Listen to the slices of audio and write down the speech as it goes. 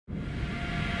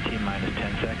minus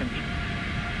 10 seconds.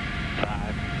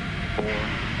 5, 4,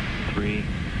 3,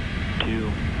 2,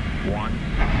 1.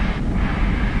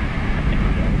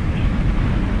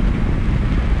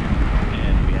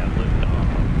 And we have liftoff.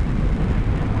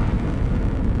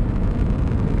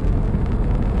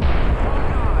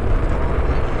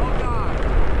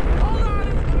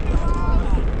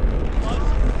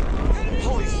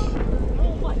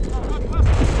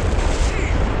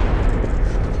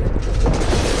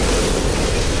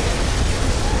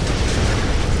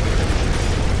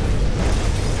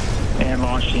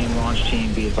 Launch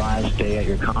team, be advised, stay at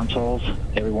your consoles.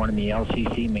 Everyone in the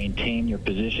LCC, maintain your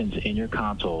positions in your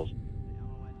consoles.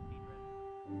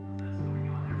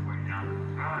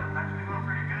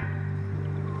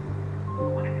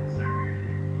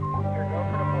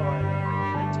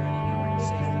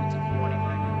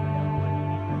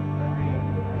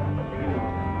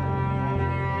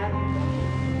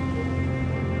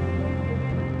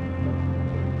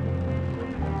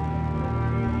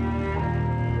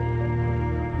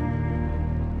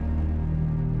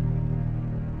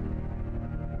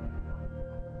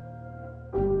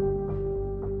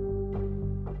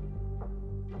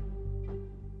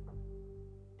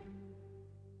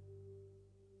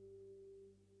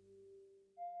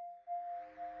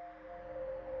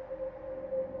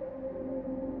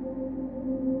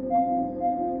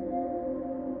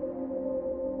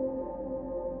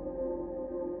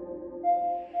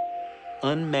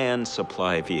 Unmanned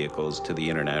supply vehicles to the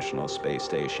International Space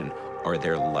Station are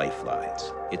their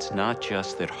lifelines. It's not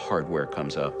just that hardware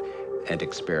comes up and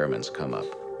experiments come up.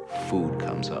 Food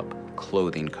comes up,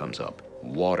 clothing comes up,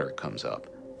 water comes up,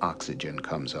 oxygen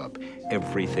comes up.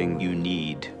 Everything you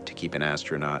need to keep an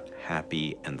astronaut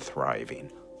happy and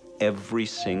thriving. Every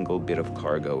single bit of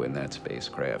cargo in that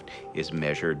spacecraft is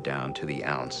measured down to the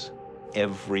ounce.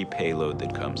 Every payload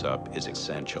that comes up is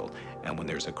essential, and when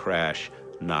there's a crash,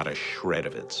 not a shred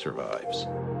of it survives.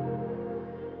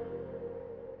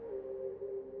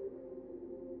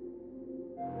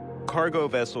 Cargo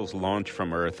vessels launch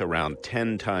from Earth around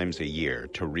 10 times a year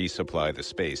to resupply the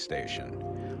space station.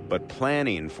 But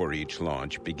planning for each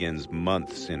launch begins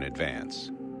months in advance.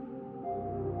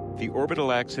 The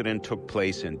orbital accident took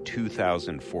place in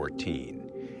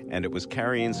 2014, and it was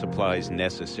carrying supplies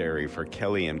necessary for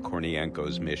Kelly and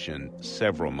Kornienko's mission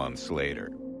several months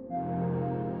later.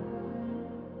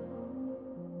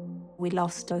 We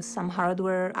lost some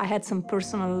hardware. I had some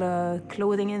personal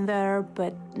clothing in there,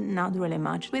 but not really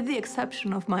much, with the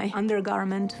exception of my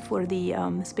undergarment for the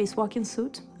spacewalking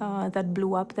suit that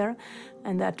blew up there.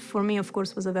 And that, for me, of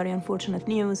course, was a very unfortunate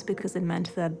news because it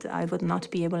meant that I would not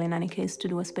be able, in any case, to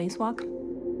do a spacewalk.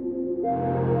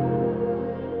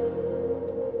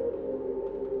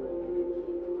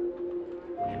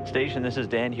 Station, this is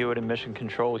Dan Hewitt in Mission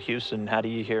Control, Houston. How do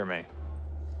you hear me?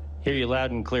 Hear you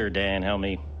loud and clear, Dan. Help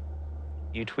me.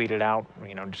 You tweeted out,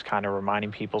 just kind of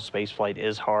reminding people spaceflight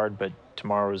is hard, but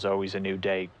tomorrow is always a new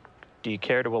day. Do you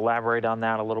care to elaborate on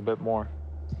that a little bit more?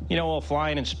 Well,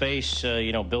 flying in space,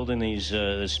 building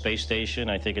this space station,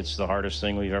 I think it's the hardest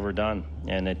thing we've ever done.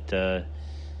 And it,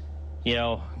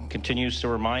 continues to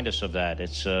remind us of that.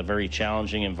 It's a very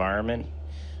challenging environment.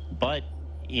 But,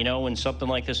 when something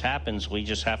like this happens, we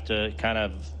just have to kind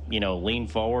of, lean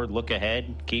forward, look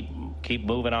ahead, keep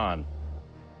moving on.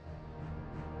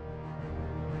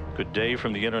 Good day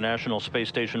from the International Space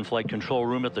Station Flight Control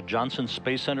Room at the Johnson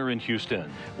Space Center in Houston,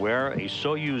 where a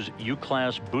Soyuz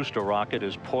U-class booster rocket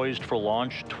is poised for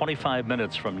launch 25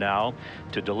 minutes from now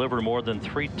to deliver more than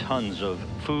 3 tons of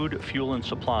food, fuel, and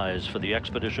supplies for the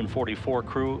Expedition 44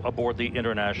 crew aboard the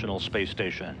International Space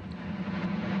Station.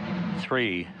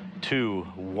 3, 2,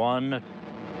 1,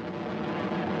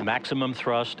 maximum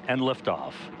thrust and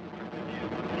liftoff.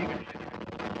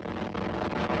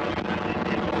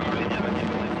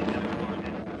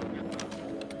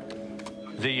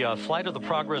 The flight of the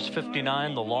Progress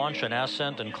 59, the launch and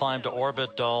ascent and climb to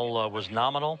orbit all was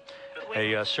nominal.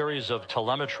 A series of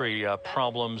telemetry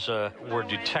problems were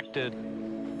detected.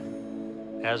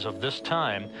 As of this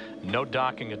time, no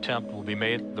docking attempt will be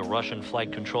made. The Russian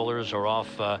flight controllers are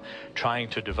off trying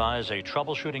to devise a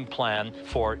troubleshooting plan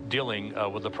for dealing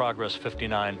with the Progress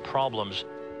 59 problems.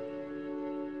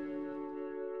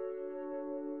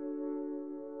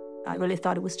 I really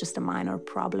thought it was just a minor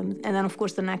problem. And then, of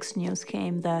course, the next news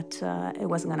came that it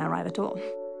wasn't going to arrive at all.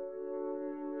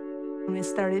 We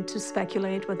started to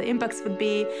speculate what the impacts would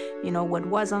be, what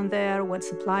was on there, what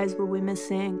supplies were we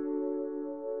missing,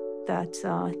 that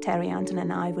Terry, Anton,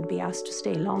 and I would be asked to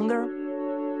stay longer.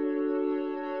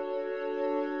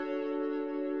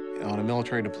 On a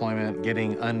military deployment,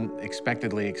 getting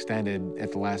unexpectedly extended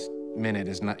at the last minute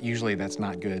is not, usually that's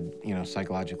not good, you know,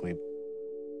 psychologically.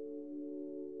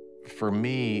 For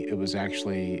me, it was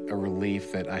actually a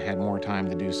relief that I had more time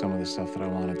to do some of the stuff that I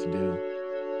wanted to do,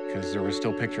 because there were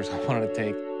still pictures I wanted to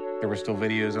take. There were still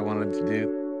videos I wanted to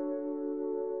do.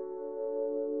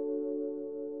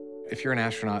 If you're an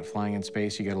astronaut flying in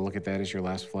space, you got to look at that as your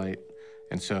last flight.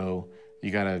 And so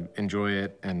you got to enjoy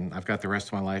it, and I've got the rest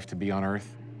of my life to be on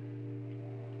Earth.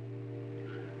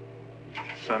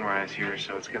 Sunrise here,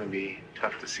 so it's going to be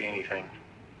tough to see anything.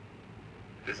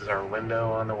 This is our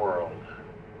window on the world.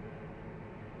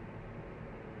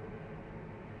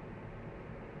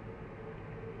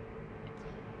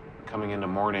 Coming into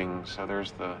morning, so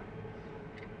there's the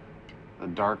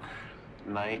dark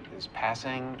night is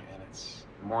passing, and it's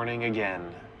morning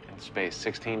again in space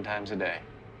 16 times a day.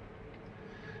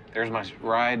 There's my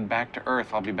ride back to Earth.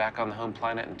 I'll be back on the home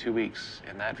planet in 2 weeks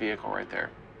in that vehicle right there.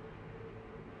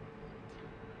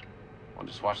 We'll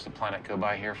just watch the planet go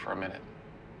by here for a minute.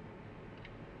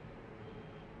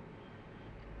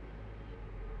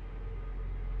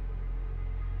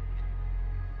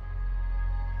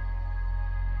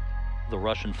 The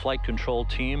Russian flight control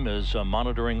team is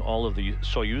monitoring all of the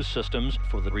Soyuz systems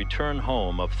for the return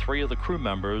home of 3 of the crew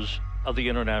members of the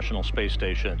International Space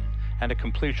Station and a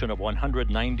completion of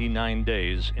 199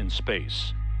 days in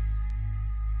space.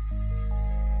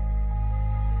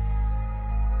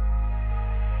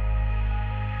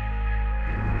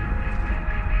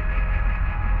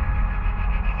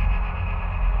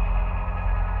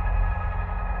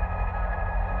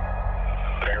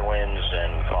 Fair winds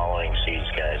and following seas,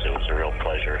 guys. It was a real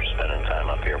pleasure spending time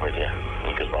up here with you.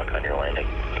 Good luck on your landing.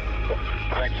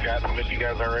 Thanks, Scott. I'll miss you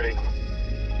guys already.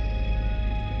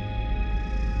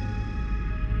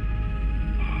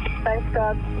 Thanks,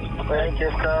 Scott. Thank you,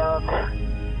 Scott.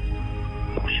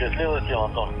 Счастливо тебе,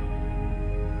 Антон.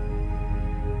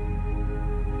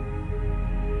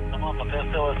 Сама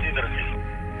потестила сидорки.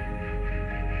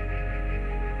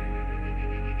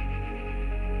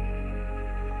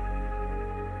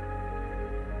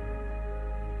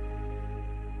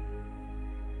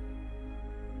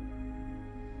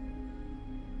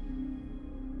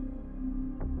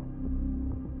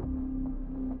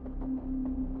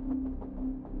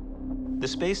 The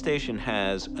space station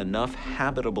has enough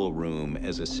habitable room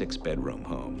as a 6-bedroom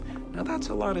home. Now that's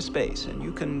a lot of space, and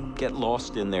you can get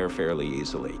lost in there fairly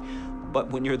easily.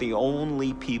 But when you're the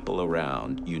only people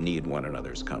around, you need one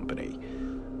another's company.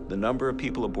 The number of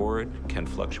people aboard can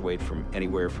fluctuate from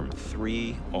anywhere from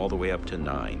 3 all the way up to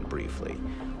 9 briefly.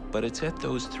 But it's at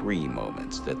those 3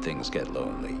 moments that things get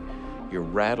lonely. You're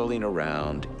rattling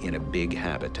around in a big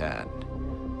habitat,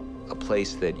 a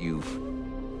place that you've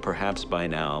perhaps by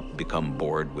now become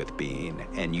bored with being,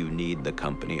 and you need the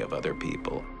company of other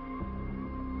people.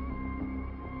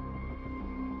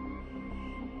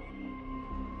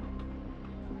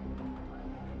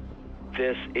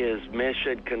 This is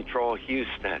Mission Control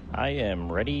Houston. I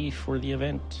am ready for the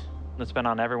event. It's been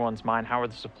on everyone's mind. How are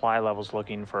the supply levels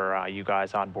looking for you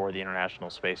guys on board the International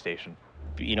Space Station?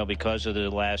 You know, because of the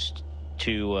last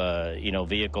 2,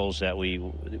 vehicles that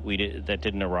that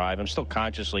didn't arrive, I'm still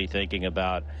consciously thinking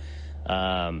about,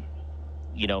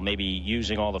 maybe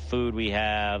using all the food we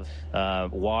have,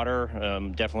 water.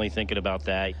 Definitely thinking about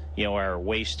that. You know, our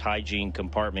waste hygiene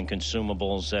compartment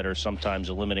consumables that are sometimes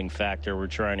a limiting factor. We're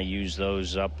trying to use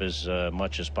those up as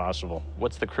much as possible.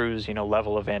 What's the crew's,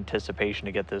 level of anticipation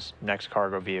to get this next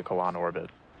cargo vehicle on orbit?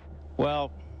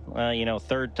 Well,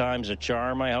 3rd time's a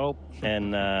charm, I hope.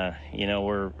 And,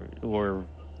 we're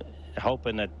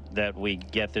hoping that we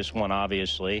get this one,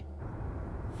 obviously.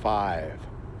 5,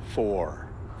 4,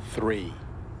 3,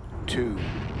 2, 1.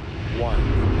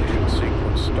 Ignition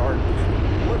sequence start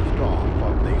and liftoff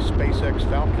of the SpaceX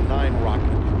Falcon 9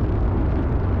 rocket.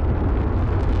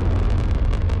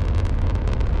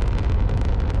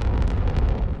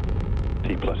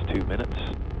 T+2 minutes.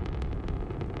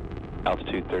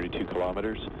 Altitude 32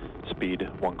 kilometers. Speed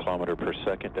 1 kilometer per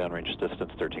second. Downrange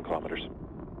distance 13 kilometers.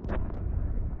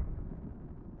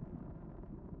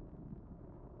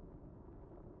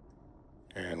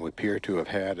 And we appear to have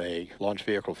had a launch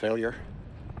vehicle failure.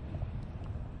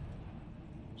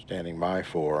 Standing by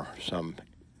for some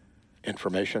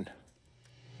information.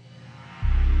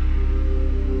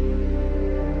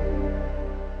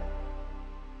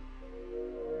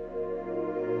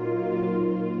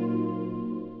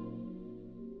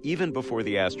 Even before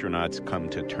the astronauts come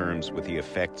to terms with the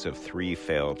effects of 3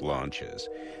 failed launches,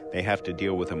 they have to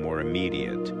deal with a more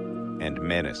immediate and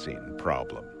menacing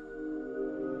problem.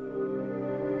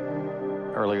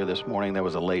 Earlier this morning, there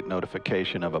was a late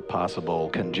notification of a possible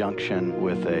conjunction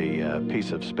with a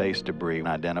piece of space debris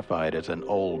identified as an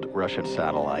old Russian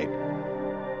satellite.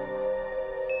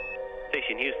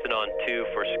 Beacon Houston on 2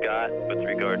 for Scott with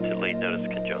regard to late notice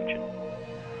conjunction.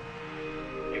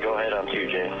 You go ahead on 2,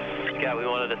 Jay. Scott, we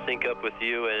wanted to sync up with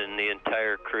you and the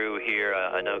entire crew here.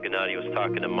 I know Gennady was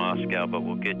talking to Moscow, but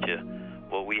we'll get you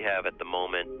what we have at the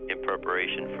moment in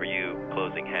preparation for you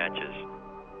closing hatches.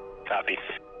 Copy.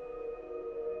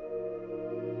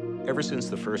 Ever since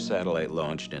the first satellite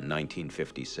launched in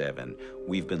 1957,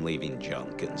 we've been leaving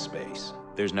junk in space.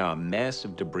 There's now a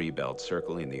massive debris belt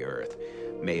circling the Earth,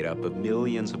 made up of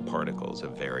millions of particles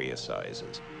of various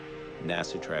sizes.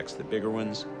 NASA tracks the bigger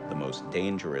ones, the most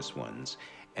dangerous ones,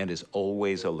 and is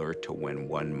always alert to when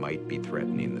one might be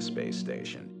threatening the space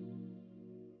station.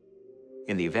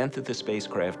 In the event that the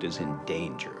spacecraft is in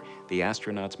danger, the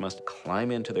astronauts must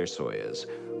climb into their Soyuz,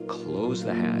 close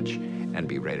the hatch, and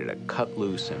be ready to cut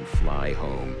loose and fly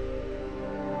home.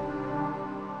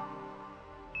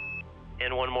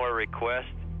 And one more request,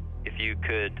 if you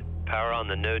could power on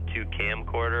the Node 2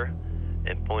 camcorder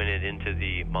and point it into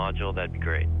the module, that'd be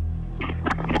great.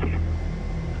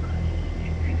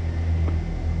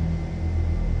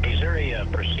 Is there a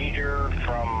procedure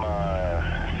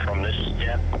from this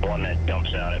step? One that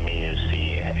jumps out at me is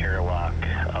the airlock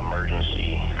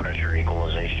emergency pressure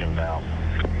equalization valve.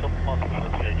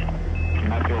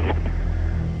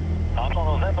 Антон,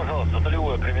 узнай, пожалуйста,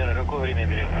 полевое примерно какое время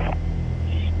берем?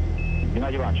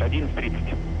 Gennady Ivанович,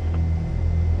 11:30.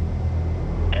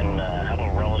 And how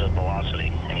about relative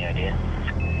velocity? Any idea?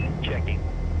 Checking.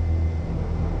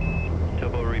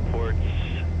 Topo reports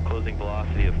closing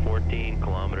velocity of 14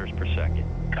 kilometers per second.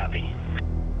 Copy.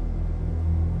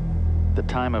 The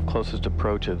time of closest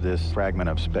approach of this fragment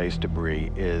of space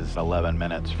debris is 11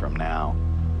 minutes from now.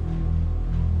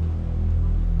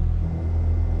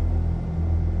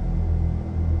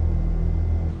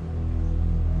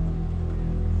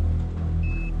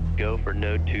 Go for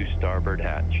Node 2 starboard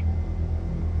hatch.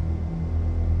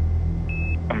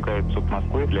 Суд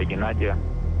Москвы для Геннадия.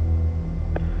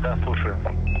 Да, слушаю.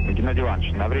 Геннадий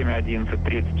Иванович, на время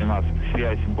 11:30 у нас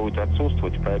связь будет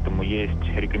отсутствовать, поэтому есть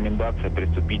рекомендация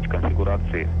приступить к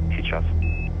конфигурации сейчас.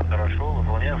 Хорошо,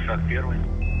 выполняем шаг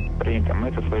 1. Принято.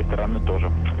 Мы со своей стороны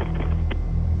тоже.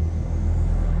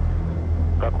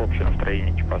 Как общее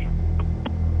настроение экипажа?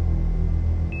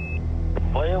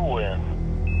 Боевое.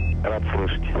 Рад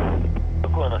слышать.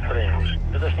 Какое настроение?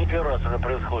 Это ж не первый раз уже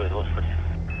происходит, господи.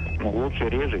 Ну, лучше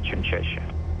реже, чем чаще.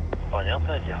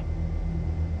 Понятное дело.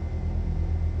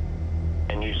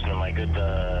 And Houston, am I good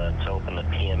to open the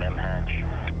PMM hatch?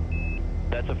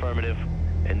 That's affirmative.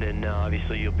 And then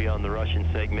obviously you'll be on the Russian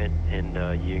segment, and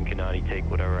you and Gennady take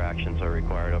whatever actions are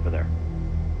required over there.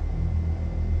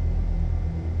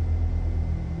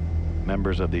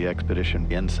 Members of the expedition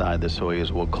inside the Soyuz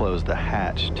will close the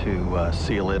hatch to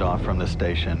seal it off from the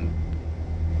station.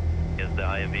 As the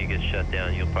IMV gets shut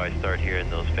down, you'll probably start hearing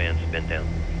those fans spin down.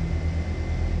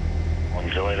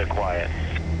 Enjoy the quiet.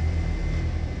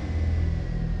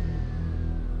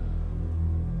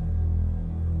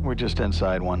 We're just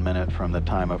inside 1 minute from the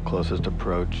time of closest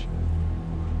approach.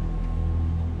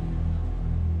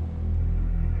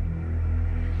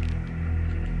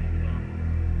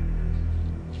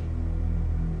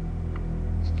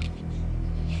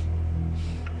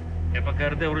 Пока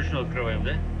РД вручную открываем,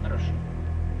 да? Хорошо.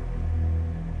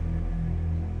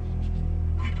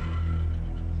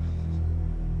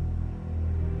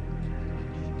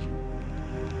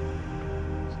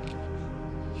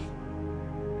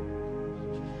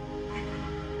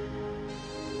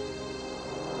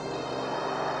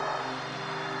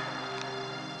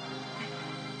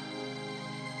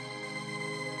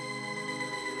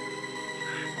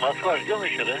 Москва ждем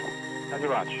еще, да? Геннадий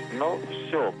Иванович, ну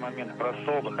все, момент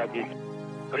прошел, выходить.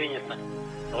 Принято.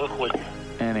 Выходим.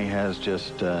 And he has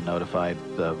just notified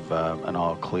of an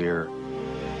all clear